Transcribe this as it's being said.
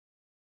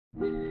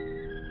Thaddeus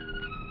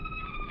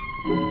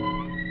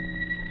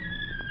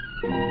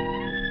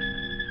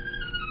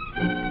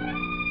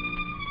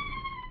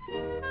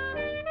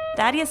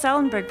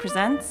Ellenberg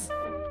presents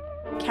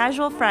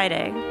Casual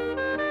Friday.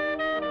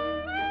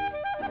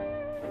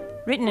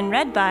 Written and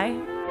read by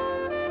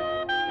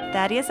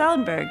Thaddeus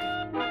Ellenberg.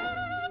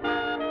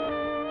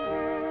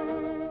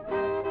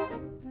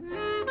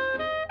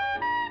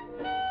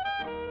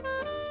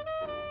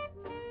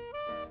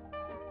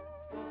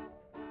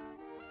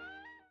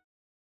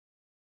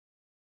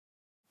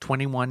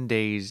 "21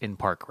 Days in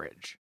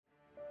Parkridge."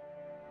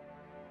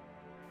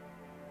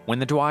 When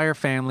the Dwyer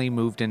family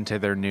moved into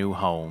their new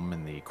home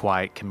in the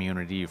quiet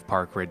community of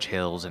Parkridge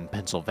Hills in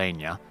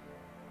Pennsylvania,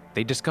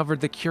 they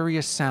discovered the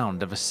curious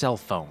sound of a cell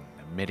phone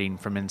emitting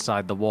from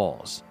inside the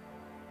walls.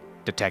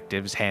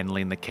 Detectives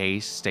handling the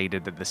case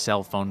stated that the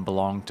cell phone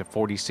belonged to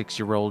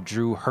 46-year-old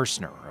Drew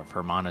Hershner of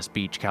Hermanus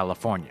Beach,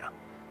 California,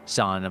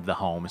 son of the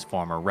home's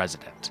former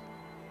resident.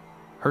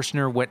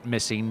 Hershner went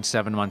missing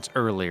 7 months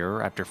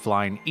earlier after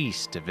flying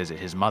east to visit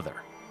his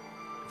mother.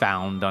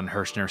 Found on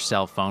Hershner's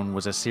cell phone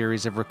was a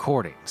series of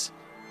recordings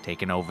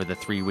taken over the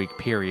 3-week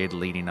period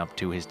leading up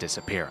to his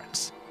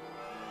disappearance.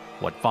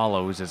 What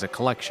follows is a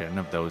collection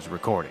of those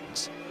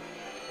recordings.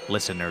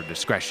 Listener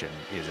discretion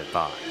is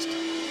advised.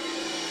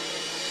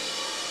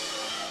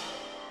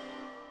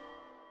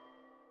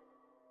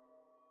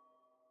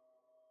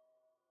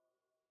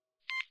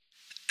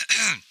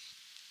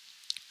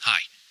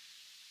 Hi.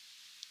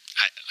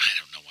 I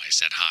don't know why I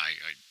said hi.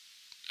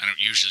 I don't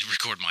usually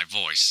record my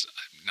voice.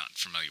 I'm not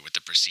familiar with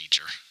the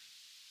procedure.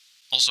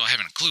 Also, I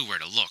haven't a clue where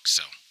to look,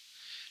 so...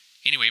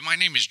 Anyway, my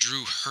name is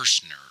Drew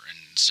Hershner,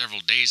 and several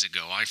days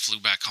ago I flew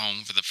back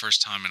home for the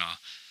first time in a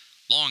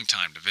long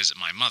time to visit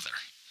my mother.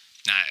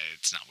 Nah,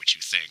 it's not what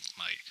you think.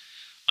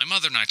 My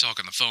mother and I talk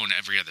on the phone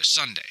every other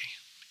Sunday.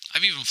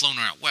 I've even flown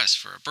her out west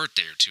for a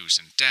birthday or two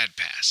since Dad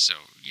passed,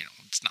 so,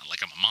 it's not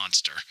like I'm a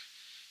monster.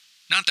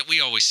 Not that we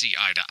always see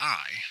eye to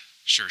eye.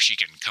 Sure, she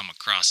can come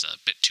across a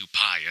bit too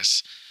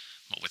pious,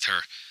 but with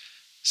her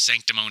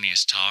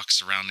sanctimonious talk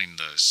surrounding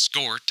the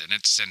skort and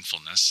its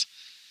sinfulness,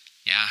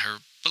 yeah,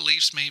 her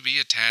beliefs may be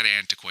a tad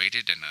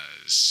antiquated and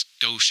a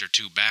skosh or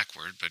two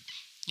backward, but,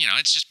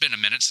 it's just been a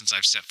minute since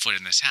I've set foot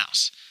in this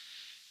house.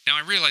 Now,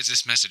 I realize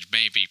this message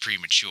may be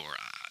premature.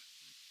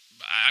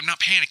 I'm not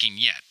panicking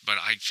yet, but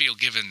I feel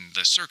given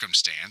the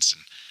circumstance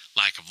and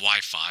lack of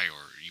Wi-Fi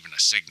or even a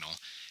signal,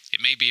 it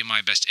may be in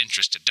my best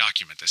interest to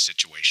document this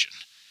situation.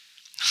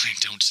 I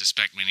don't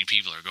suspect many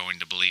people are going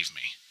to believe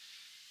me.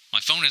 My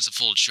phone is a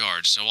full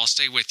charge, so I'll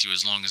stay with you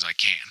as long as I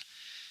can.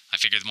 I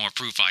figure the more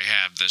proof I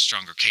have, the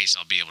stronger case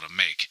I'll be able to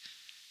make.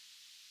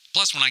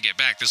 Plus, when I get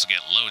back, this will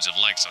get loads of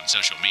likes on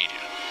social media.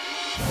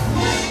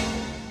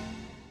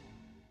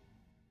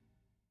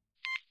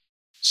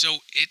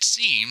 So, it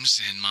seems,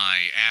 in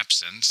my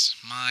absence,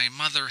 my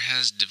mother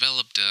has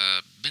developed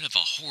a bit of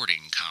a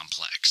hoarding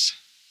complex.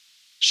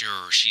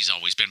 Sure, she's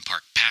always been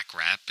part pack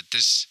rat, but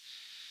this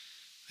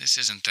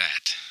isn't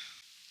that.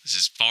 This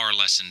is far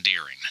less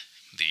endearing.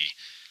 The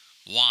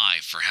why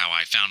for how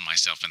I found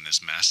myself in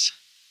this mess.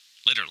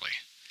 Literally.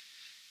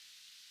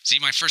 See,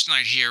 my first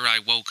night here, I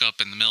woke up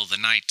in the middle of the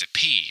night to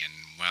pee,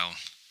 and, well,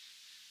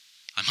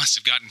 I must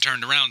have gotten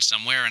turned around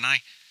somewhere, and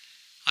I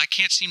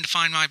can't seem to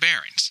find my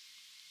bearings.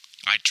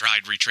 I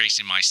tried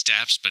retracing my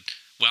steps, but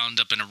wound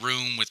up in a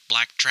room with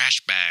black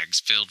trash bags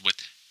filled with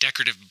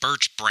decorative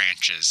birch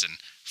branches and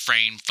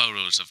framed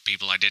photos of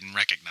people I didn't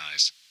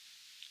recognize.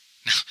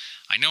 Now,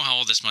 I know how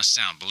all this must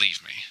sound,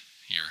 believe me.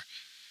 You're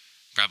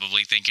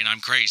probably thinking I'm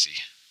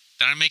crazy,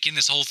 that I'm making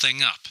this whole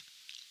thing up,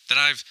 that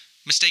I've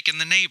mistaken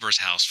the neighbor's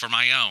house for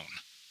my own,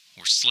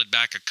 or slid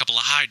back a couple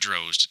of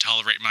hydros to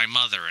tolerate my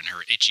mother and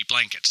her itchy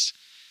blankets.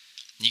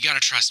 You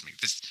gotta trust me,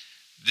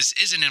 this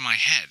isn't in my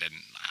head, and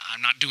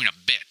I'm not doing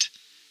a bit.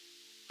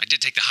 I did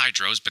take the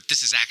hydros, but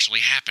this is actually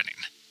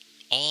happening.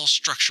 All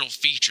structural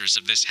features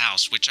of this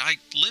house, which I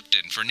lived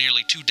in for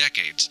nearly 2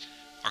 decades,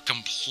 are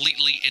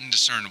completely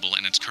indiscernible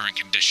in its current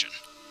condition.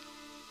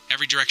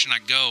 Every direction I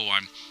go,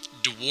 I'm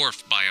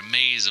dwarfed by a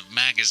maze of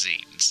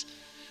magazines.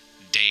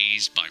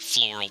 Dazed by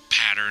floral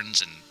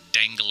patterns and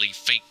dangly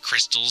fake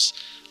crystals,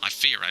 I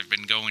fear I've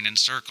been going in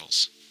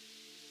circles.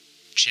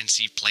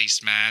 Chintzy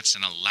placemats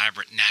and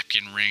elaborate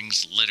napkin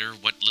rings litter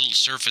what little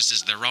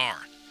surfaces there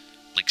are,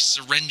 like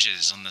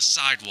syringes on the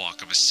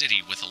sidewalk of a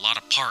city with a lot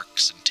of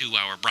parks and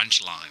 2-hour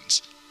brunch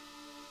lines.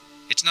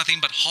 It's nothing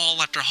but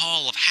hall after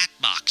hall of hat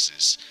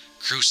boxes,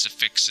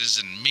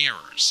 crucifixes, and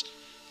mirrors.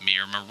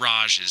 Mere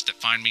mirages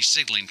that find me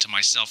signaling to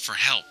myself for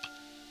help.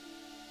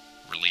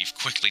 Relief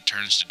quickly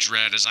turns to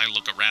dread as I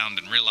look around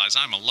and realize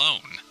I'm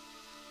alone.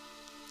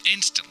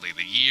 Instantly,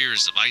 the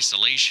years of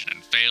isolation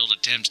and failed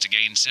attempts to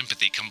gain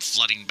sympathy come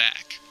flooding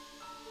back.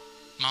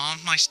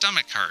 Mom, my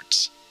stomach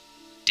hurts.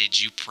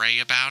 Did you pray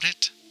about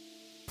it?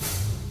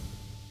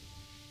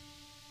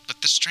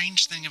 But the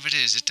strange thing of it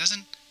is, it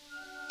doesn't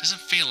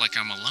feel like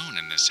I'm alone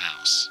in this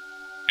house.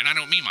 And I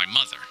don't mean my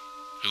mother,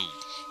 who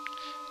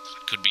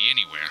could be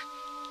anywhere.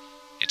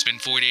 It's been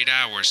 48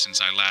 hours since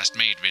I last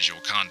made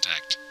visual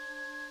contact.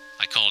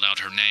 I called out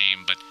her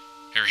name, but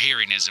Her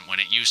hearing isn't what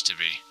it used to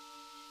be.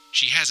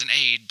 She has an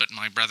aid, but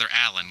my brother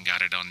Alan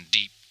got it on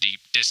deep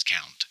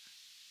discount.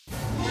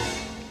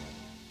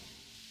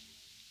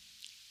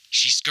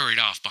 She scurried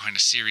off behind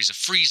a series of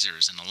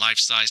freezers and a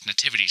life-size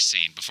nativity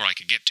scene before I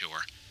could get to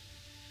her.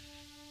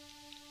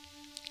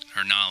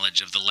 Her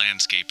knowledge of the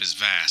landscape is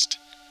vast.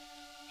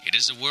 It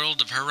is a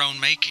world of her own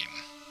making,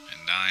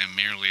 and I am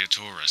merely a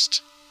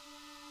tourist.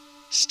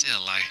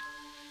 Still, I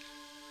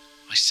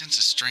sense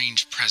a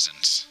strange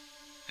presence,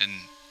 an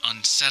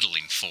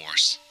unsettling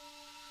force.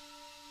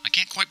 I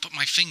can't quite put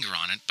my finger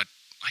on it, but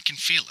I can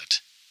feel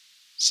it.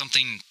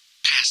 Something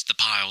past the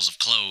piles of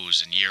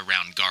clothes and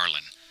year-round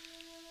garland.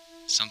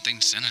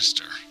 Something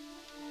sinister.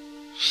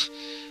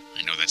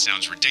 I know that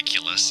sounds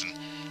ridiculous, and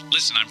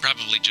listen, I'm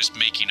probably just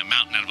making a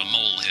mountain out of a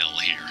molehill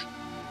here.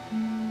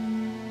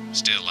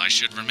 Still, I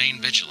should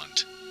remain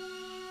vigilant.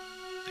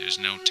 There's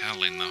no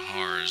telling the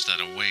horrors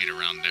that await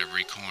around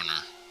every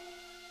corner.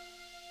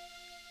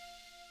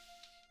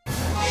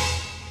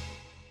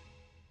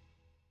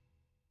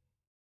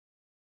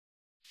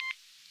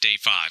 Day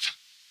 5.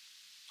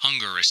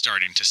 Hunger is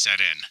starting to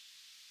set in.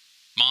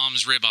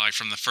 Mom's ribeye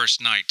from the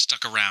first night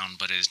stuck around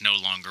but is no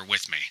longer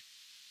with me.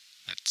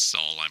 That's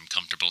all I'm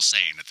comfortable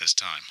saying at this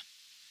time.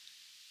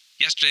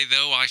 Yesterday,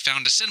 though, I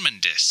found a cinnamon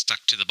disc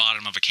stuck to the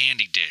bottom of a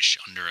candy dish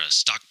under a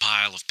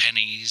stockpile of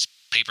pennies,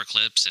 paper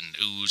clips, and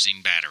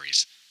oozing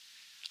batteries.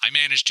 I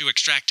managed to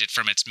extract it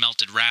from its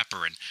melted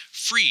wrapper and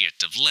free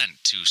it of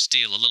lint to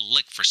steal a little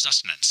lick for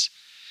sustenance.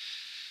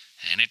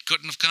 And it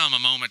couldn't have come a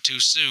moment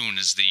too soon,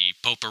 as the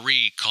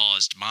potpourri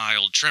caused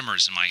mild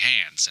tremors in my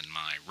hands and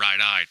my right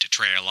eye to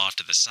trail off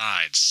to the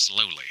sides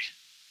slowly.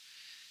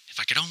 If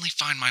I could only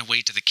find my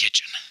way to the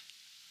kitchen.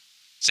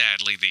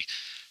 Sadly, the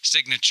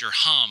signature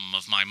hum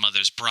of my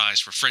mother's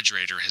prized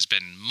refrigerator has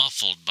been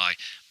muffled by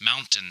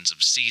mountains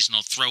of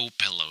seasonal throw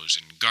pillows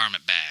and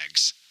garment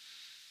bags.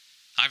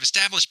 I've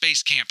established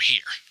base camp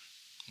here.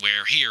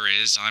 Where here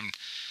is, I'm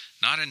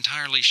not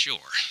entirely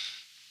sure.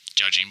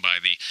 Judging by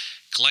the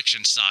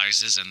collection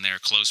sizes and their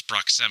close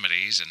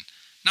proximities, and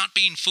not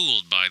being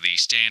fooled by the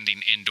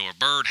standing indoor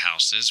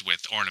birdhouses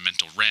with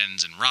ornamental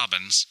wrens and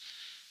robins,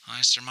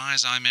 I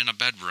surmise I'm in a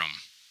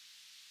bedroom.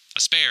 A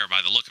spare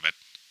by the look of it.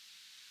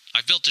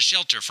 I've built a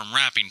shelter from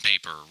wrapping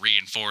paper,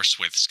 reinforced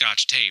with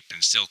scotch tape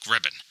and silk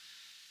ribbon.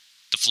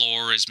 The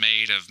floor is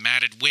made of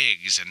matted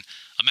wigs and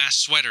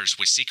amassed sweaters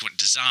with sequined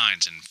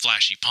designs and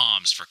flashy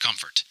palms for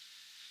comfort.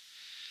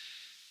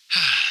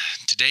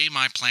 Today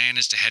my plan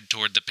is to head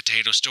toward the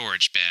potato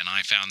storage bin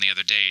I found the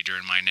other day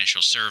during my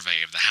initial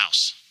survey of the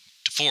house,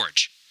 to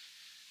forage.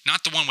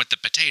 Not the one with the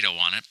potato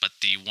on it, but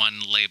the one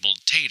labeled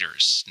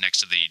taters next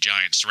to the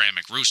giant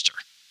ceramic rooster.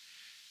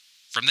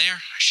 From there,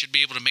 I should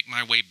be able to make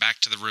my way back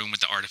to the room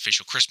with the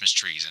artificial Christmas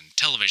trees and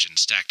television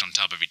stacked on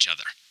top of each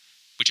other,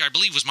 which I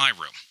believe was my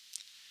room.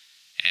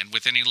 And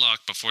with any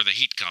luck, before the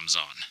heat comes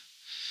on.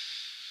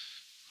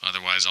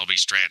 Otherwise, I'll be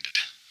stranded.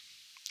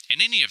 In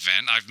any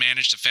event, I've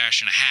managed to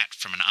fashion a hat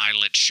from an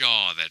eyelet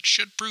shawl that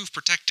should prove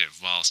protective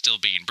while still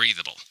being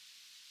breathable.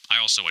 I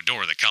also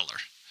adore the color.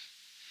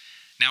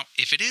 Now,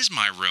 if it is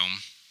my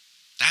room,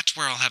 that's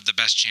where I'll have the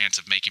best chance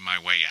of making my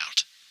way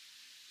out.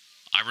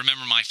 I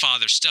remember my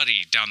father's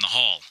study down the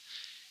hall.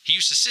 He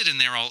used to sit in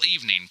there all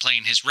evening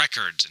playing his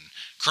records and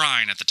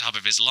crying at the top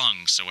of his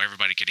lungs so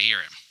everybody could hear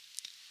him.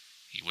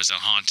 He was a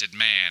haunted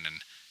man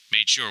and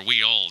made sure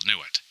we all knew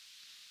it.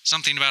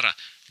 Something about a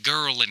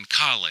girl in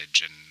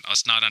college and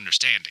us not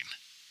understanding.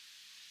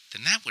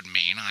 Then that would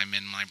mean I'm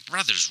in my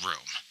brother's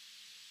room.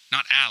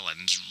 Not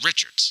Alan's,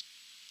 Richard's.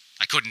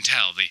 I couldn't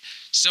tell. The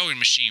sewing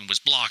machine was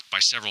blocked by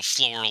several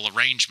floral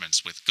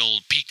arrangements with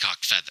gold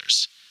peacock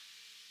feathers.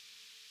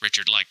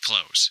 Richard liked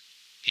clothes.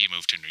 He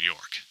moved to New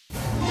York.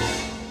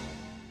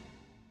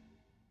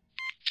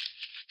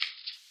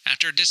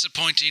 After a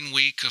disappointing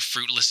week of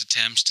fruitless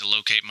attempts to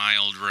locate my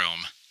old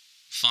room,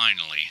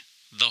 finally,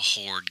 the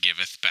horde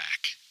giveth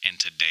back, and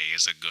today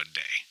is a good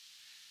day.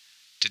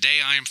 Today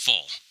I am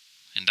full,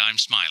 and I'm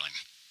smiling.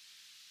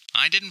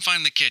 I didn't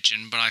find the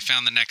kitchen, but I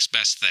found the next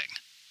best thing.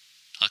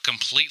 A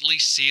completely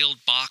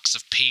sealed box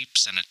of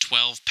Peeps and a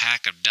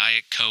 12-pack of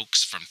Diet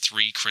Cokes from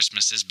 3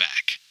 Christmases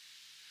back.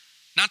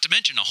 Not to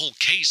mention a whole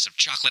case of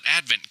chocolate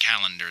advent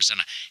calendars and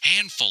a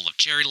handful of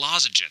cherry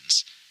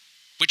lozenges,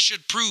 which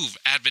should prove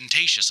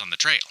advantageous on the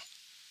trail.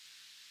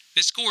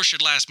 This score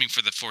should last me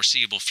for the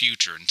foreseeable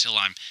future until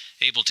I'm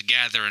able to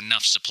gather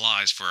enough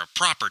supplies for a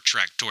proper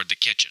trek toward the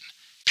kitchen,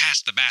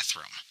 past the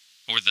bathroom,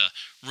 or the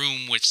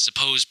room with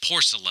supposed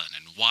porcelain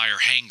and wire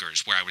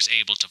hangers where I was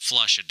able to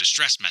flush a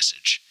distress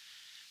message,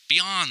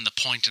 beyond the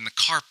point in the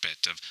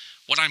carpet of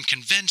what I'm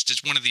convinced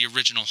is one of the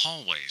original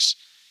hallways,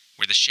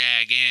 where the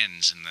shag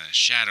ends and the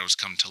shadows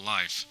come to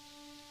life,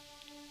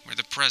 where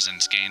the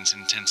presence gains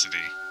intensity.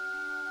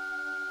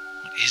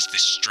 What is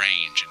this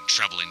strange and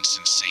troubling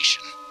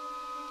sensation?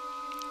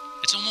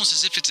 It's almost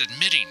as if it's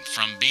admitting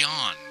from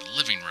beyond the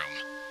living room,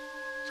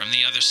 from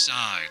the other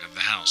side of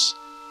the house,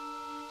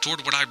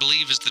 toward what I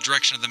believe is the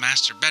direction of the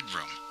master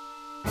bedroom.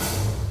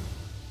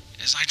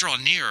 As I draw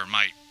nearer,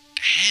 my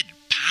head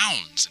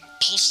pounds and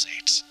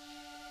pulsates.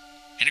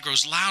 and it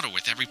grows louder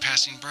with every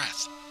passing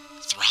breath,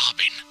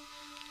 throbbing.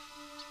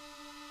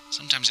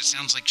 Sometimes it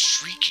sounds like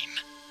shrieking,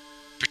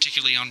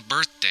 particularly on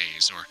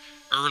birthdays or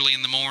early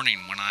in the morning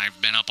when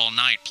I've been up all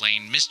night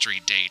playing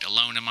Mystery Date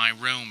alone in my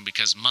room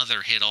because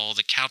Mother hid all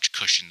the couch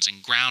cushions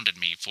and grounded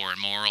me for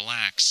immoral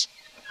acts.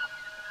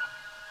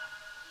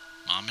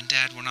 Mom and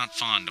Dad were not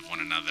fond of one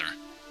another,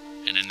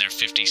 and in their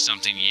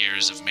 50-something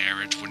years of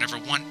marriage were never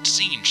once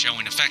seen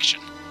showing affection.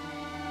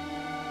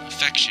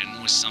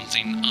 Affection was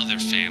something other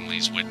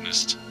families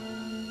witnessed.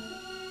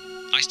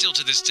 I still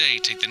to this day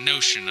take the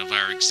notion of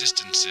our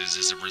existences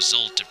as a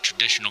result of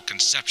traditional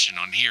conception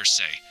on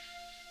hearsay.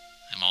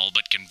 I'm all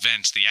but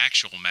convinced the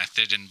actual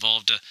method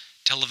involved a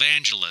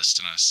televangelist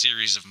and a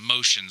series of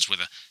motions with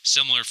a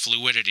similar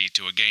fluidity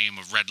to a game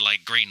of red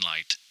light, green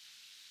light.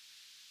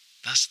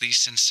 Thus, these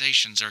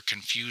sensations are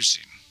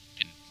confusing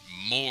and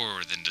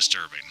more than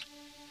disturbing.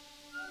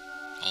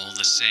 All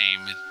the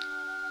same,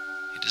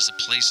 it is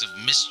a place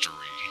of mystery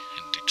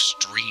and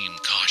extreme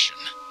caution.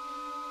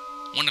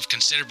 One of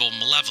considerable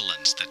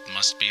malevolence that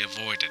must be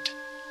avoided.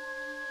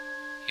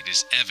 It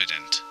is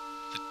evident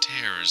the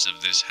terrors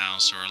of this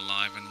house are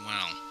alive and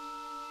well.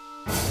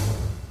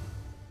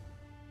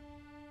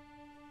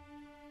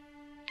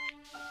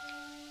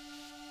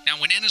 Now,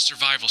 when in a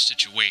survival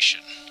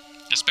situation,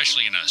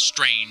 especially in a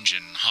strange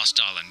and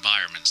hostile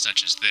environment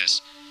such as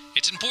this,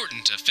 it's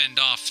important to fend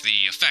off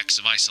the effects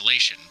of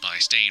isolation by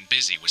staying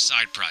busy with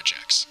side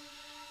projects.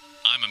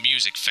 I'm a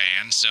music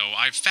fan, so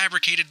I've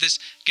fabricated this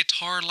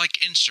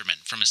guitar-like instrument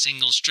from a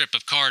single strip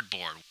of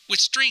cardboard with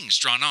strings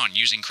drawn on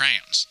using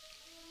crayons.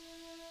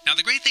 Now,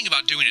 the great thing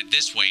about doing it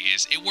this way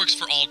is it works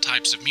for all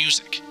types of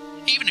music,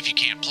 even if you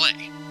can't play.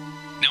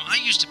 Now, I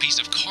used a piece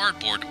of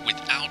cardboard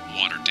without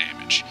water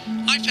damage.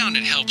 I found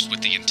it helps with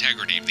the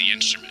integrity of the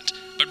instrument,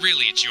 but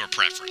really it's your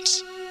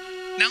preference.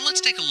 Now let's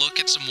take a look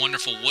at some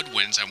wonderful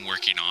woodwinds I'm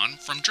working on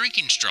from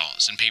drinking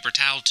straws and paper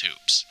towel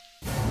tubes.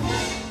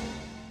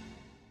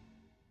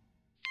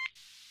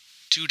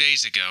 2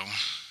 days ago,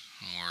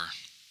 or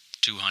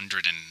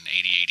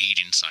 288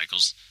 heating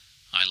cycles,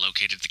 I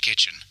located the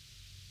kitchen.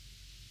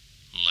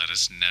 Let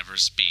us never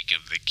speak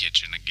of the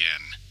kitchen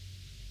again.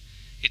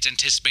 Its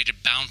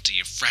anticipated bounty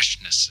of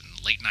freshness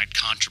and late-night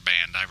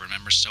contraband I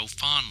remember so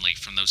fondly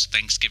from those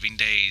Thanksgiving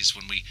days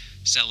when we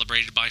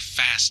celebrated by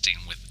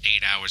fasting with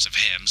 8 hours of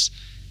hymns,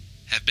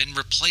 have been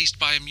replaced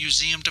by a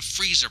museum to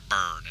freezer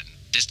burn and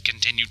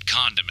discontinued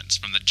condiments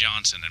from the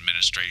Johnson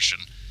administration.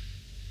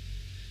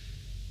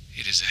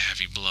 It is a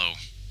heavy blow,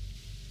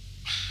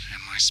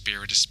 and my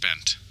spirit is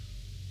spent.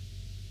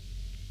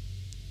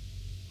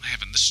 I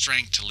haven't the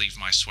strength to leave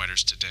my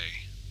sweaters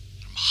today.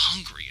 I'm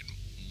hungry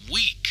and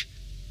weak.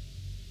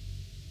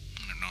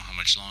 I don't know how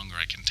much longer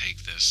I can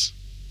take this.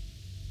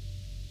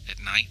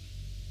 At night,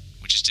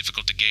 which is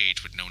difficult to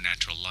gauge with no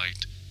natural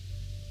light,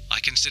 I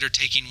consider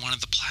taking one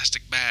of the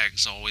plastic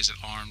bags always at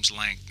arm's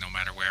length no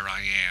matter where I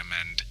am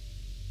and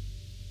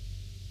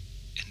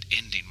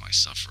ending my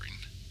suffering.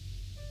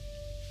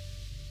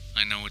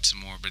 I know it's a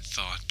morbid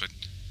thought, but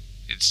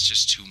it's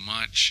just too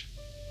much.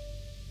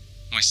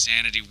 My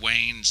sanity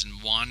wanes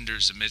and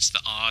wanders amidst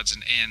the odds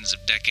and ends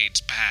of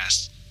decades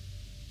past.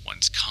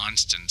 Once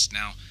constants,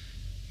 now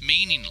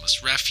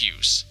meaningless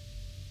refuse.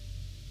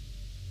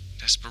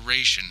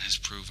 Desperation has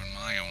proven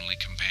my only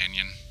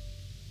companion.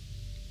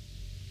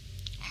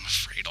 I'm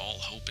afraid all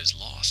hope is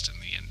lost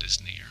and the end is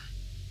near.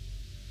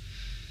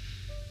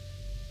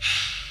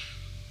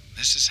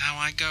 This is how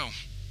I go,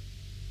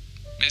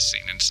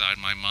 missing inside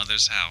my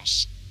mother's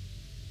house.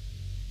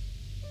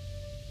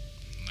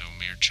 No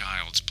mere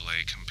child's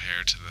play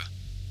compared to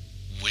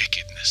the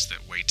wickedness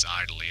that waits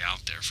idly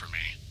out there for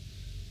me.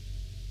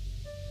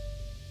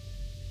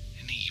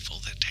 An evil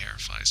that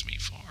terrifies me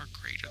far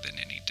greater than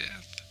any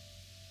death.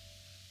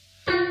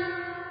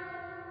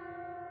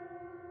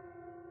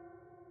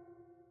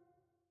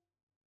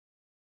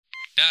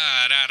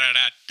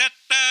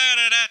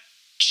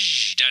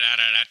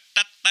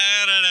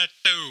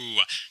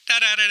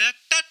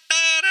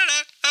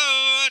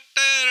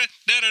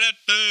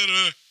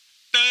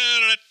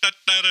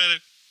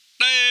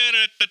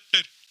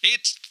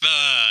 It's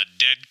the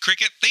Dead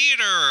Cricket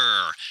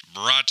Theater,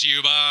 brought to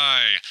you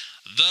by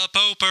the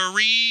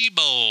Potpourri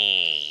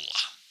Bowl.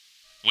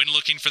 When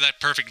looking for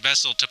that perfect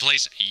vessel to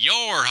place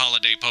your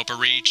holiday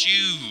potpourri,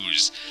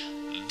 choose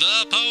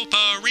the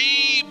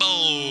Potpourri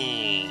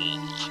Bowl.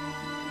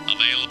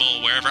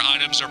 Available wherever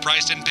items are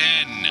priced in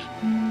pen.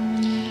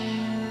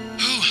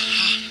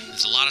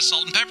 There's a lot of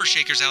salt and pepper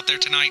shakers out there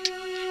tonight.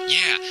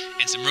 Yeah,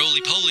 and some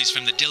roly-polies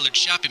from the Dillard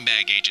Shopping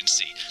Bag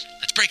Agency.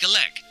 Let's break a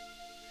leg.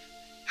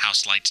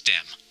 House lights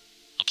dim.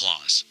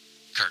 Applause.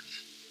 Curtain.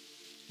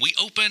 We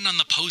open on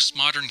the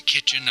postmodern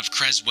kitchen of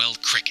Creswell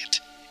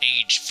Cricket,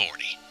 age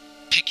 40,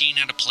 picking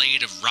at a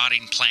plate of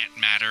rotting plant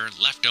matter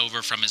left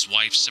over from his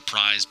wife's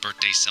surprise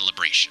birthday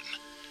celebration.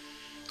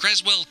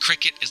 Creswell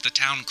Cricket is the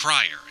town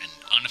crier and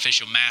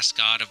unofficial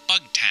mascot of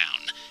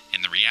Bugtown,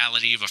 in the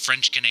reality of a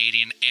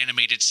French-Canadian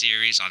animated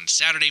series on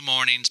Saturday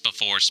mornings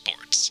before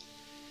sports.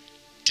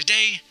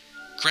 Today,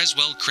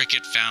 Creswell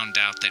Cricket found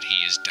out that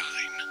he is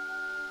dying.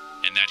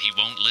 and that he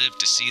won't live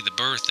to see the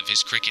birth of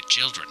his cricket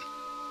children.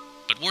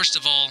 But worst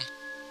of all,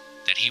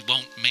 that he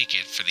won't make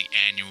it for the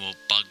annual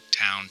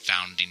Bugtown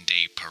Founding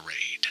Day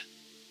Parade.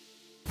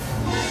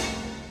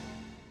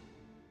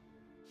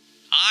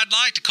 I'd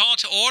like to call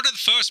to order the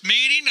first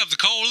meeting of the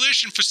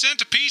Coalition for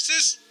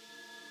Centerpieces.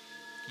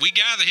 We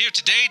gather here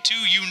today to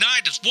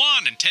unite as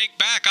one and take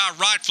back our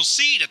rightful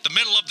seat at the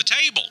middle of the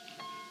table,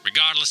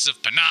 regardless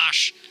of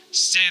panache,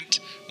 scent,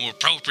 or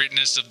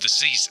appropriateness of the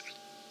season.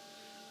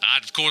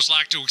 I'd of course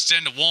like to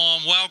extend a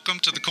warm welcome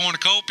to the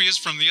cornucopias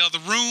from the other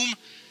room.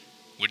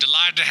 We're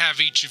delighted to have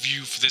each of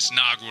you for this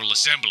inaugural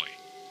assembly.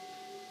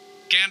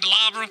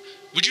 Candelabra,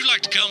 would you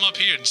like to come up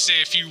here and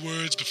say a few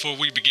words before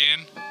we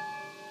begin?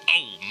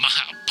 Oh, my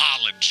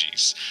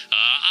apologies.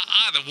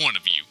 Either one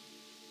of you.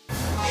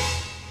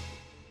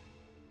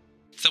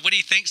 So what do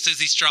you think,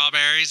 Susie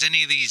Strawberries?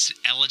 Any of these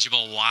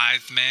eligible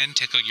wise men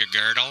tickle your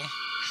girdle?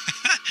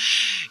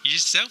 You're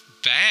so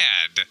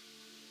bad.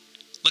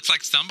 Looks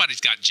like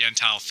somebody's got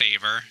Gentile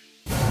favor.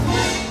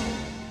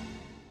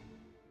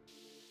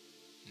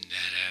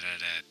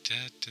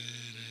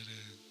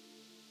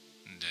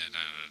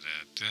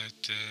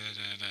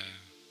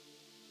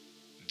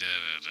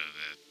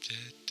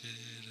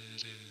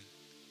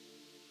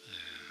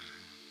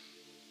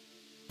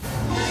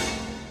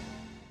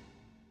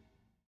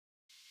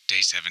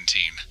 Day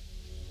 17.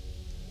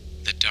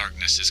 The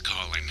darkness is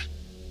calling,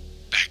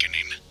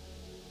 beckoning,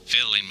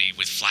 filling me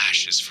with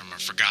flashes from a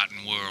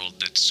forgotten world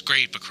that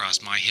scrape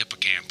across my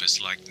hippocampus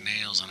like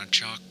nails on a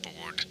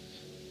chalkboard.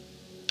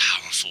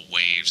 Powerful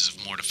waves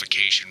of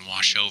mortification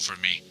wash over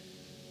me,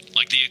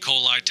 like the E.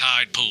 coli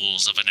tide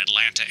pools of an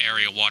Atlanta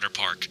area water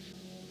park.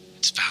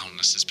 Its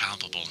foulness is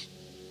palpable,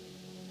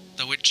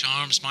 though it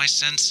charms my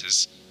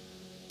senses,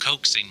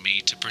 coaxing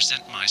me to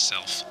present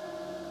myself.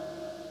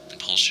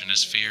 Impulsion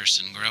is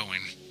fierce and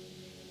growing.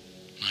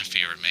 I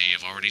fear it may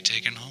have already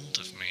taken hold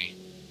of me.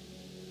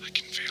 I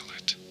can feel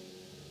it.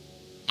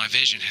 My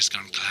vision has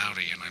gone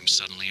cloudy, and I'm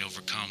suddenly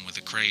overcome with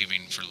a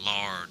craving for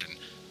lard and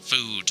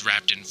foods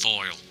wrapped in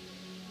foil.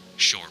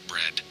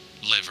 Shortbread,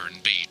 liver,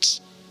 and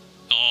beets.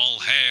 All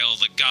hail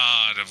the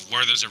god of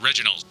Werther's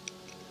Originals.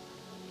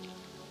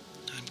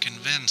 I'm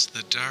convinced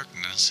the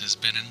darkness has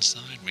been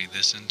inside me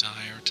this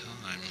entire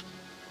time.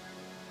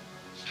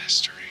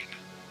 Festering.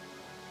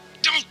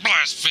 Don't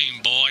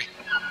blaspheme, boy!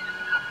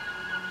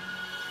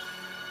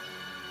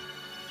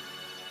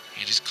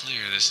 It is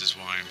clear this is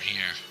why I'm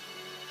here.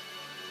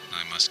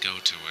 I must go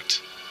to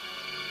it.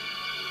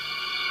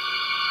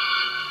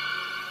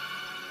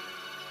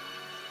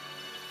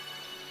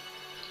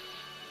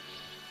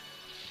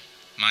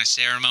 My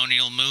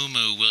ceremonial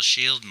moo-moo will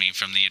shield me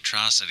from the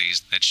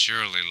atrocities that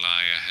surely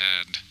lie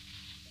ahead.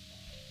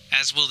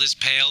 As will this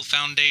pale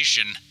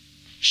foundation,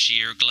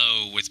 sheer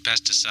glow with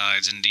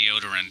pesticides and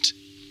deodorant,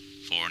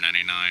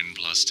 $4.99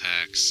 plus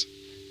tax.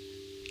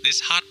 This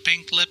hot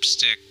pink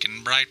lipstick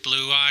and bright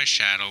blue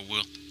eyeshadow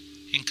will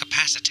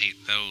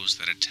incapacitate those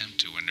that attempt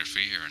to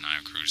interfere in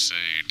our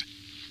crusade.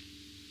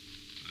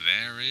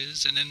 There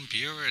is an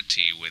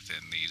impurity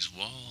within these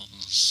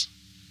walls,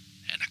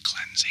 and a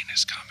cleansing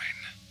is coming.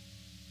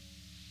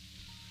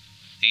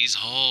 These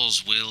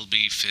halls will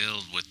be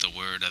filled with the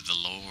word of the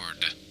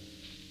Lord,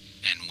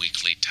 and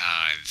weekly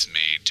tithes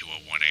made to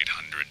a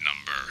 1-800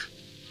 number.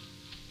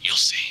 You'll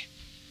see.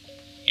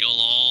 You'll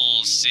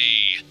all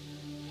see.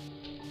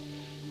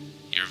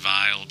 Your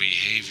vile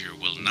behavior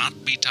will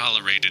not be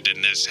tolerated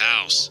in this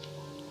house.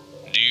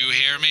 Do you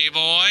hear me,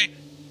 boy?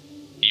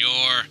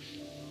 Your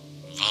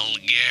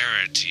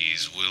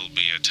vulgarities will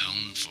be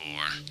atoned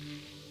for.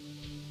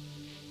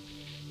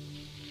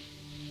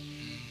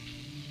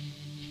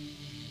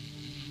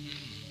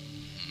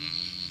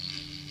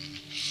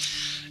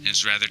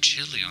 It's rather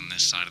chilly on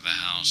this side of the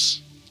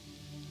house.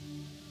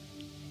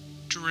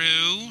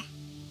 Drew?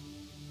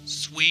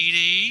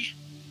 Sweetie?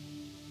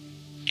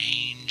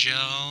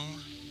 Angel?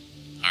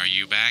 Are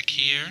you back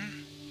here?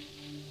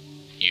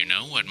 You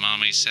know what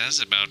Mommy says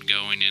about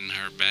going in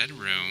her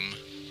bedroom.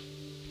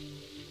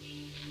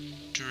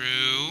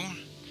 Drew?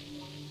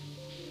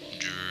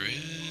 Drew?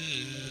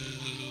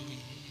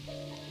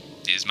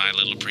 Is my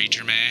little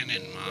preacher man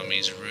in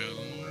Mommy's room?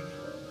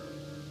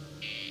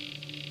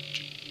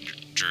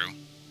 Drew?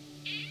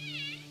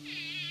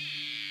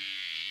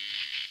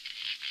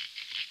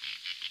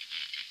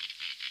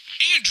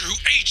 Andrew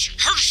H.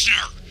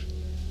 Hirschner!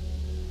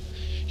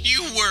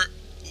 You were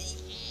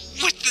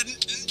with the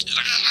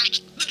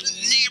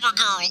neighbor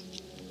girl.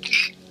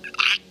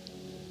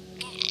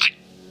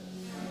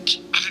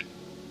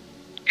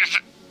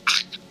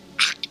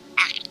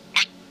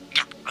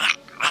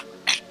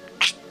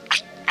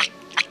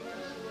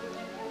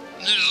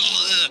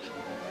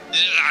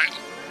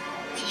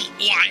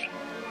 White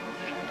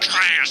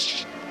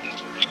trash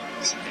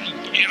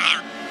in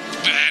our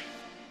bed.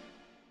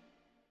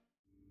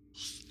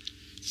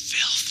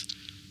 Filth,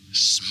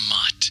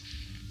 smut,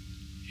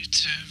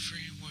 it's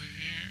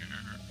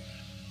everywhere.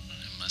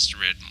 I must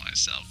rid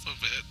myself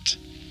of it.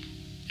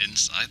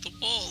 Inside the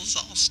walls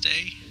I'll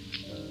stay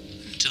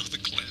until the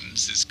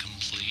cleanse is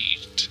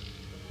complete.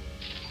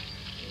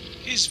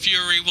 His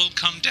fury will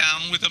come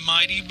down with a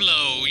mighty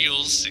blow.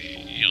 You'll see.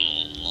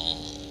 You'll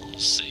all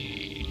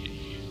see.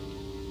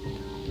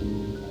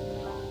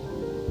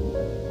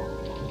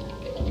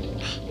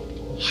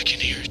 I can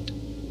hear it.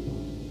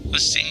 A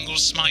single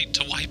smite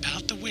to wipe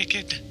out the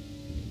wicked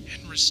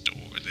and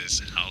restore this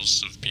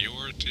house of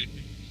purity.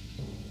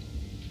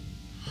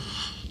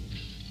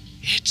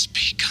 It's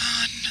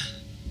begun.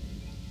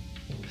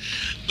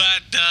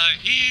 Let the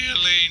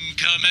healing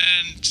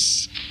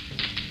commence.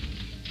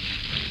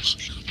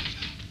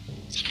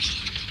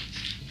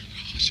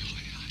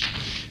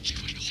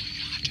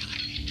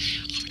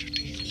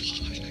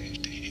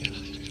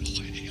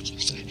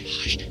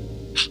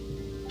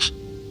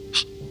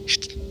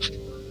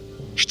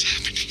 It's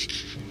happening.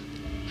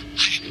 I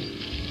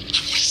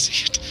want to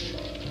see it.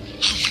 I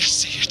want to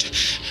see it.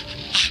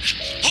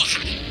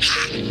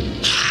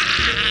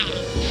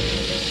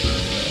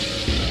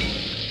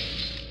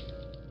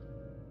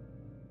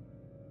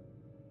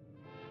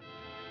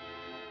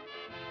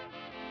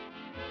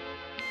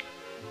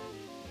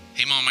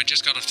 Hey, Mom, I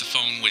just got off the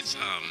phone with,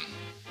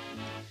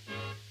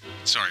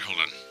 Sorry, hold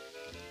on.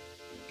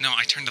 No,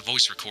 I turned the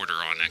voice recorder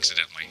on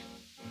accidentally.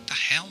 What the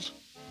hell?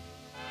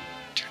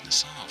 Turn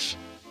this off.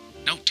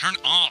 No, turn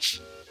off.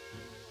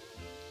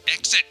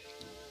 Exit.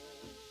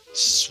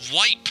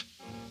 Swipe.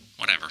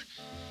 Whatever.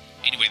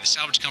 Anyway, the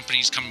salvage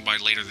company's coming by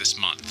later this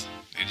month.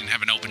 They didn't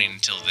have an opening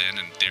until then,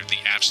 and they're the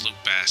absolute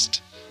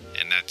best.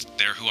 And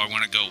they're who I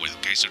want to go with,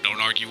 okay? So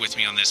don't argue with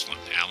me on this one.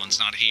 Alan's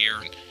not here,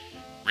 and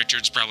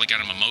Richard's probably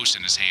got a mimosa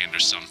in his hand or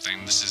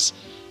something. This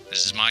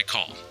is my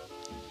call.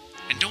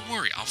 And don't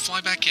worry, I'll fly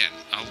back in.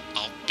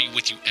 I'll be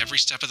with you every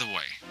step of the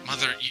way.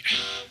 Mother,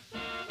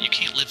 you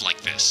can't live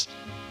like this.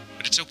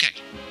 But it's okay.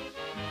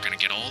 We're gonna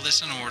get all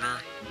this in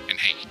order. And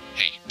hey,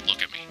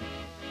 look at me.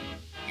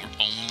 We're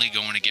only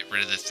going to get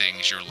rid of the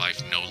things your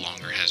life no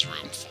longer has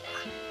room for.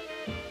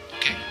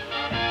 Okay?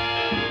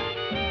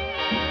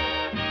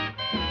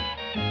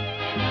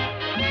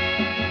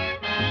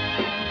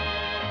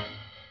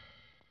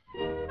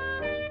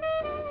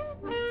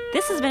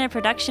 This has been a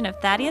production of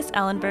Thaddeus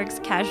Ellenberg's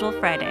Casual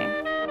Friday.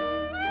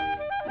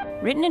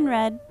 Written and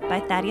read by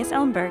Thaddeus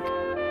Ellenberg,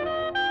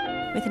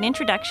 with an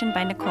introduction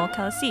by Nicole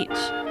Kalasic,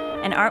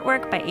 and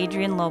artwork by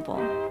Adrian Lobel.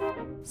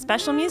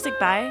 Special music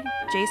by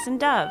Jason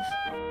Dove.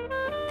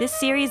 This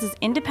series is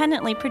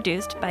independently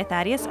produced by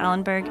Thaddeus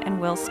Ellenberg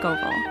and Will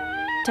Scoville.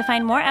 To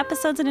find more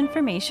episodes and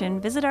information,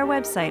 visit our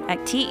website at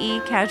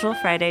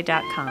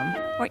tecasualfriday.com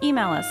or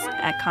email us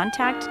at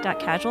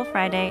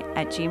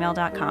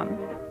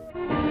contact.casualfriday@gmail.com.